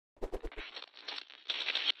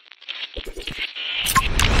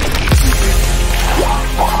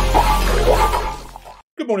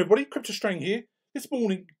Good morning, everybody. Crypto Strain here. This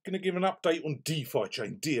morning, going to give an update on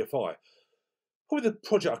Defichain, DFI. Probably the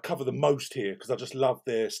project I cover the most here because I just love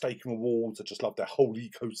their staking rewards. I just love their whole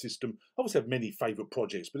ecosystem. I obviously have many favourite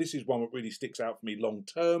projects, but this is one that really sticks out for me long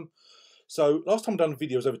term. So last time I done a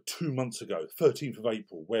video was over 2 months ago, 13th of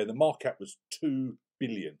April, where the market cap was 2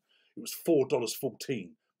 billion. It was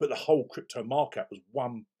 $4.14, but the whole crypto market cap was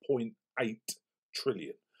 1.8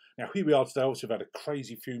 trillion. Now here we are today. Obviously, we've had a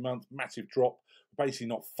crazy few months, massive drop. Basically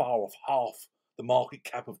not far off half the market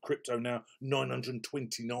cap of crypto now,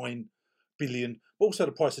 929 billion. But also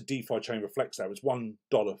the price of Defichain reflects that. It's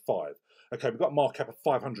 $1.05. Okay, we've got a market cap of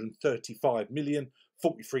 535 million,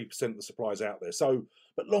 43% of the supply is out there. So,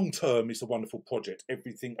 but long term, it's a wonderful project.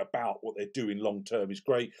 Everything about what they're doing long term is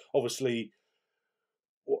great. Obviously,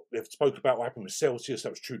 what they've spoke about what happened with Celsius,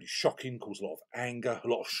 that was truly shocking, caused a lot of anger, a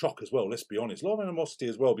lot of shock as well, let's be honest. A lot of animosity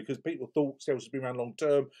as well, because people thought Celsius had been around long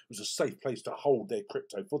term. It was a safe place to hold their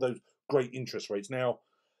crypto for those great interest rates. Now,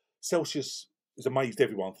 Celsius has amazed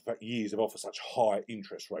everyone for the fact years have offered such high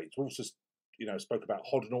interest rates. We also, spoke about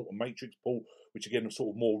HODL and Matrix Pool, which again are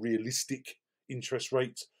sort of more realistic interest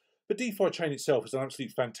rates. But Defichain itself is an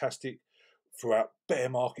absolutely fantastic throughout bear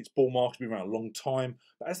markets, bull markets, been around a long time.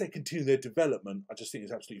 But as they continue their development, I just think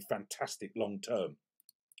it's absolutely fantastic long term.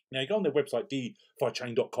 Now, you go on their website,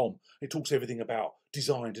 defichain.com, it talks everything about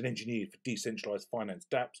designed and engineered for decentralized finance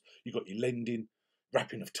dApps. You've got your lending,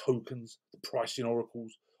 wrapping of tokens, the pricing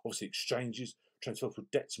oracles, obviously exchanges, transfer for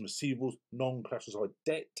debts and receivables, non-classified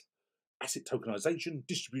debt, asset tokenization,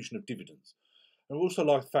 distribution of dividends. And we also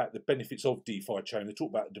like the fact the benefits of Defichain. They talk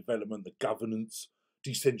about the development, the governance,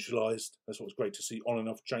 decentralized. That's what's great to see on and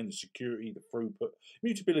off chain, the security, the throughput,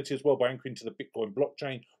 mutability as well by anchoring to the Bitcoin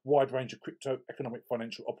blockchain, wide range of crypto, economic,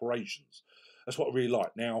 financial operations. That's what I really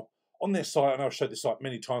like. Now, on their site, and I've showed this site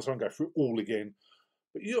many times, so I won't go through it all again.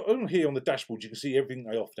 But on here on the dashboard, you can see everything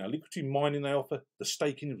they offer now. Liquidity mining they offer, the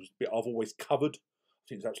staking was a bit I've always covered. I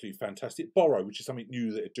think it's absolutely fantastic. Borrow, which is something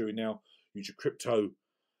new that they're doing now. Use your crypto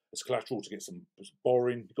as collateral to get some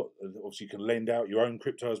borrowing. You've got, obviously, you can lend out your own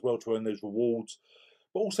crypto as well to earn those rewards.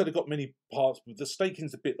 But also they've got many parts, but the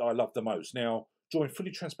staking's the bit that I love the most. Now, join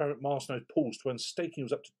fully transparent masternodes pools to earn staking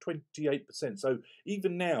was up to 28%. So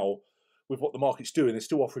even now, with what the market's doing, they're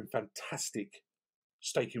still offering fantastic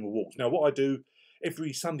staking rewards. Now, what I do,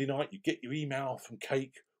 every Sunday night, you get your email from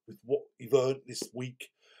Cake with what you've earned this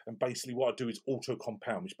week. And basically what I do is auto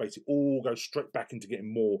compound, which basically all goes straight back into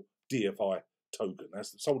getting more DFI token.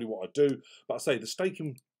 That's solely what I do. But I say the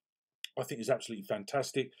staking, I think, is absolutely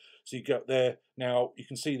fantastic. So you go there. Now, you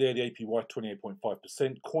can see there the APY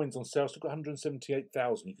 28.5%. Coins on sale, still got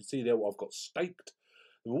 178,000. You can see there what I've got staked.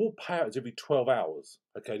 The reward payout is every 12 hours.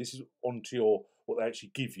 Okay, this is onto your what they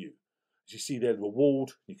actually give you. As you see there, the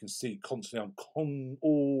reward, you can see constantly I'm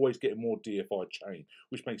always getting more DFI chain,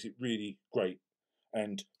 which makes it really great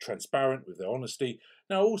and transparent with their honesty.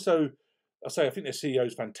 Now, also, I think their CEO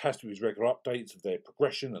is fantastic with his regular updates of their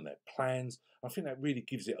progression and their plans. I think that really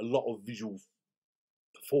gives it a lot of visual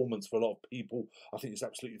performance for a lot of people. I think it's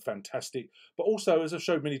absolutely fantastic. But also, as I've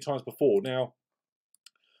showed many times before, now,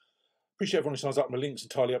 appreciate everyone who signs up. My link's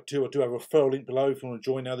entirely up to you. I do have a referral link below if you want to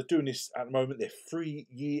join. Now, they're doing this at the moment, their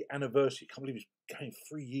 3-year anniversary. I can't believe it's going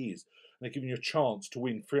 3 years. And they're giving you a chance to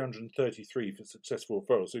win 333 for successful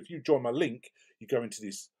referrals. So if you join my link, you go into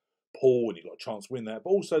this pool and you've got a chance to win that.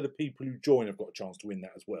 But also the people who join have got a chance to win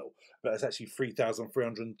that as well. But it's actually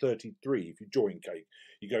 3,333 if you join Cake.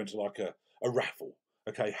 You go into like a raffle.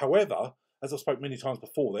 Okay, however, as I've spoken many times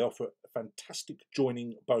before, they offer a fantastic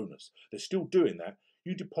joining bonus. They're still doing that.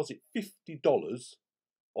 You deposit $50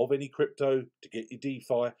 of any crypto to get your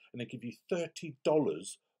DeFi, and they give you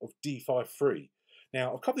 $30 of DeFi free.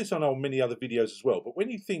 Now, I've covered this on many other videos as well, but when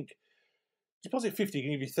you think deposit 50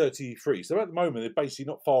 can give you 30 free, so at the moment they're basically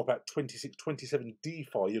not far about 26, 27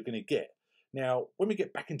 DeFi you're going to get. Now, when we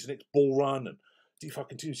get back into the next bull run and DeFi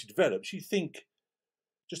continues to develop, you think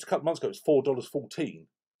just a couple of months ago it was $4.14,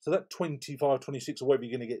 so that 25, 26 or whatever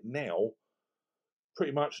you're going to get now,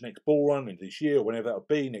 pretty much next bull run in this year or whenever that'll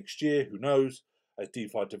be next year, who knows, as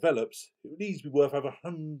DeFi develops, it would easily be worth over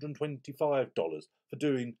 $125 for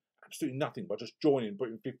doing absolutely nothing by just joining and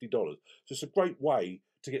putting $50. So it's a great way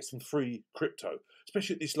to get some free crypto,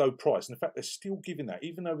 especially at this low price. And in fact, they're still giving that,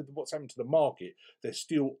 even though with what's happened to the market, they're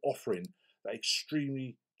still offering that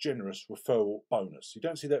extremely generous referral bonus. You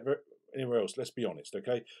don't see that anywhere else, let's be honest,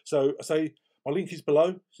 okay? So I say my link is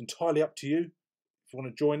below. It's entirely up to you if you want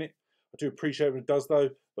to join it. I do appreciate what it does though.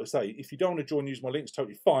 But I say, if you don't want to join, use my link, it's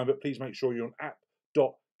totally fine. But please make sure you're on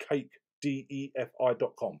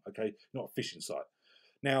app.cakedefi.com, okay? Not a phishing site.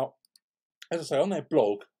 Now, as I say, on their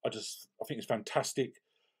blog, I think it's fantastic.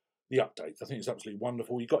 the updates. I think it's absolutely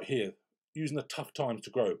wonderful. You got here, using the tough times to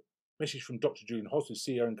grow. Message from Dr. Julian Hoss,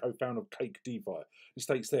 CEO and co-founder of Cake DeFi. It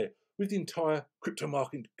states there, with the entire crypto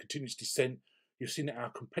market continuous descent, you've seen that our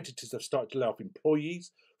competitors have started to allow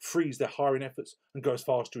employees freeze their hiring efforts and go as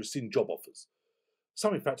far as to rescind job offers.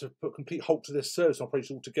 Some, in fact, have put a complete halt to their service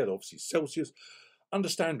operations altogether. Obviously, Celsius.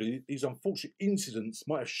 Understandably, these unfortunate incidents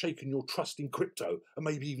might have shaken your trust in crypto and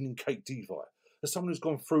maybe even in Cake DeFi. As someone who's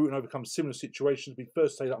gone through and overcome similar situations, we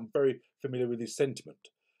first say that I'm very familiar with this sentiment.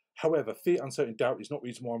 However, fear, uncertainty, doubt is not the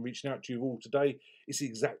reason why I'm reaching out to you all today. It's the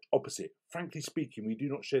exact opposite. Frankly speaking, we do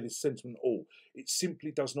not share this sentiment at all. It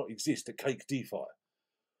simply does not exist at Cake DeFi.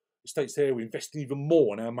 It states there we're investing even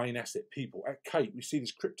more in our main asset, people. At Cake, we see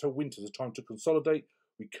this crypto winter as a time to consolidate,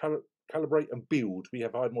 we calibrate and build. We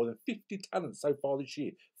have hired more than 50 talents so far this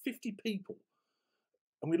year, 50 people.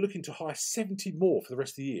 And we're looking to hire 70 more for the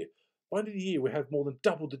rest of the year. By the end of the year, we have more than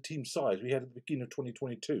doubled the team size we had at the beginning of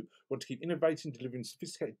 2022. We want to keep innovating, delivering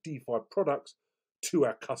sophisticated DeFi products to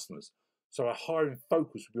our customers. So our hiring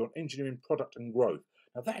focus will be on engineering, product and growth.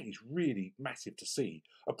 Now that is really massive to see.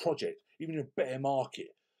 A project, even in a bear market,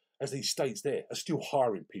 as these states there, are still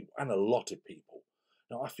hiring people, and a lot of people.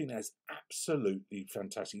 Now I think that's absolutely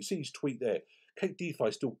fantastic. You see his tweet there. Cake DeFi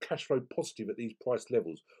is still cash flow positive at these price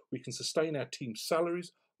levels. We can sustain our team's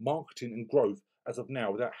salaries, marketing and growth as of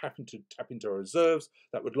now without having to tap into our reserves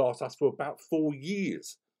that would last us for about 4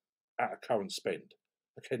 years at a current spend.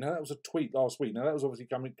 Okay, now that was a tweet last week. Now that was obviously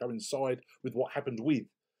coincide with what happened with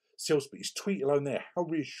Salesforce. His tweet alone there, how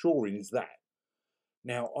reassuring is that?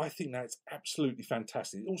 Now, I think that's absolutely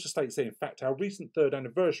fantastic. It also states there, in fact, our recent 3rd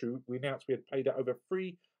anniversary, we announced we had paid out over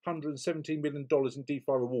 $317 million in DeFi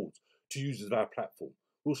rewards to users of our platform.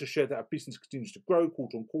 We also shared that our business continues to grow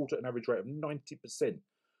quarter on quarter at an average rate of 90%,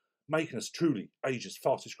 making us truly Asia's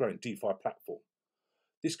fastest growing DeFi platform.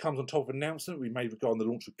 This comes on top of an announcement we made regarding the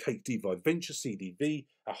launch of Cake DeFi Venture, CDV,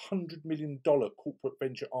 a $100 million corporate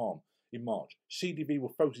venture arm in March. CDV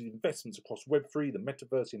will focus its investments across Web3, the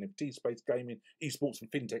metaverse, NFT space, gaming, esports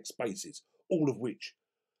and fintech spaces, all of which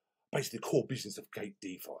are basically the core business of Cake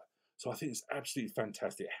DeFi. So I think it's absolutely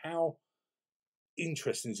fantastic. How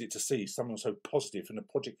interesting is it to see someone so positive and the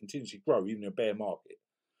project continues to grow even in a bear market?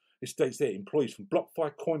 It states there, employees from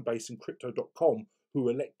BlockFi, Coinbase and Crypto.com who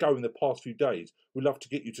were let go in the past few days, we'd love to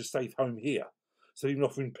get you to safe home here. So even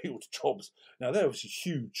offering people to jobs. Now they're obviously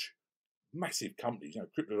huge, massive companies, you know,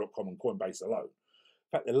 Crypto.com and Coinbase alone.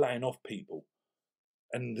 In fact, they're laying off people.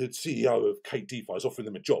 And the CEO of Cake DeFi is offering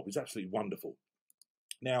them a job. It's absolutely wonderful.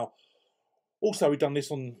 Now, also, we've done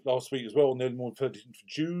this on last week as well, on the early morning 13th of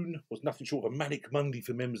June, was nothing short of a manic Monday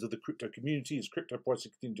for members of the crypto community as crypto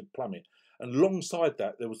prices continued to plummet. And alongside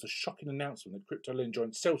that, there was a shocking announcement that crypto lending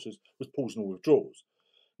giant Celsius was pausing all withdrawals.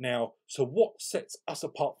 Now, so what sets us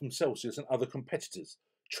apart from Celsius and other competitors?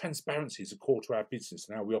 Transparency is a core to our business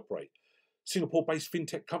and how we operate. Singapore-based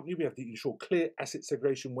fintech company, we have to ensure clear asset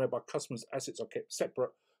segregation whereby customers' assets are kept separate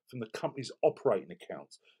from the company's operating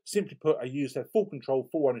accounts. Simply put, they use their full control,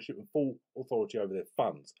 full ownership and full authority over their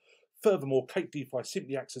funds. Furthermore, Cake DeFi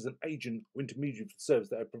simply acts as an agent or intermediary for the service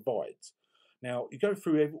that it provides. Now, you go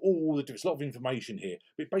through all the different, a lot of information here,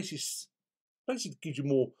 but it basically gives you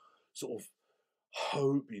more sort of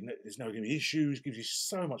hope, there's no going to be issues, gives you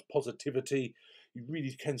so much positivity. You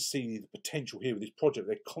really can see the potential here with this project,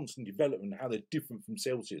 their constant development, how they're different from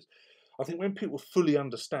Celsius. I think when people fully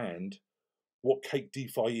understand what Cake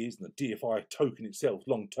DeFi is and the DFI token itself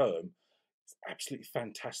long term, it's absolutely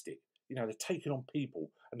fantastic. You know, they're taking on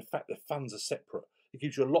people and the fact that funds are separate. It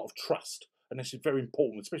gives you a lot of trust. And this is very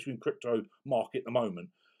important, especially in crypto market at the moment.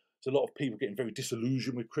 There's a lot of people getting very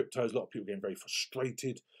disillusioned with cryptos, a lot of people getting very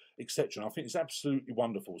frustrated, etc. I think it's absolutely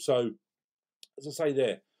wonderful. So, as I say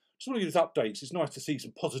there, just want to give us updates. It's nice to see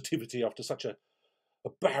some positivity after such a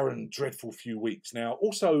barren, dreadful few weeks. Now,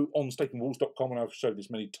 also on stakingwalls.com, and I've showed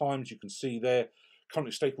this many times, you can see there,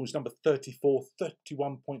 currently staking was number 34,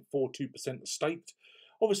 31.42% staked.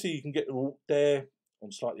 Obviously, you can get the reward there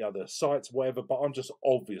on slightly other sites, whatever, but I'm just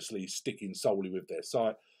obviously sticking solely with their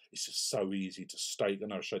site. It's just so easy to stake. I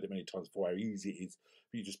know I've showed it many times before how easy it is.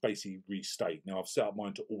 But you just basically restake. Now, I've set up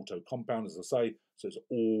mine to auto compound, as I say, so it's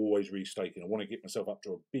always restaking. I want to get myself up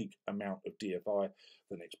to a big amount of DFI for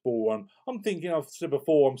the next bull run. I'm thinking, I've said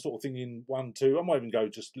before, I'm sort of thinking 1, 2. I might even go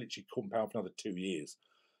just literally compound for another 2 years.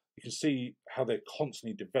 You can see how they're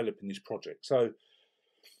constantly developing this project. So,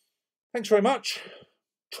 thanks very much.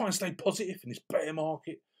 Try and stay positive in this bear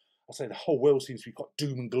market. I say the whole world seems to be quite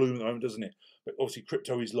doom and gloom at the moment, doesn't it? But obviously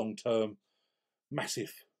crypto is long term,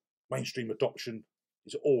 massive mainstream adoption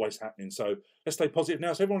is always happening. So let's stay positive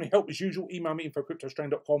now. So everyone, any help as usual, email me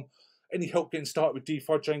info@cryptostrain.com. Any help getting started with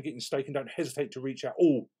DeFi chain, getting staking, don't hesitate to reach out.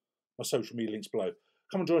 All My social media links below.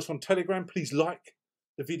 Come and join us on Telegram. Please like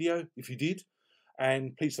the video if you did.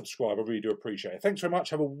 And please subscribe. I really do appreciate it. Thanks very much.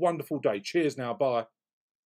 Have a wonderful day. Cheers now. Bye.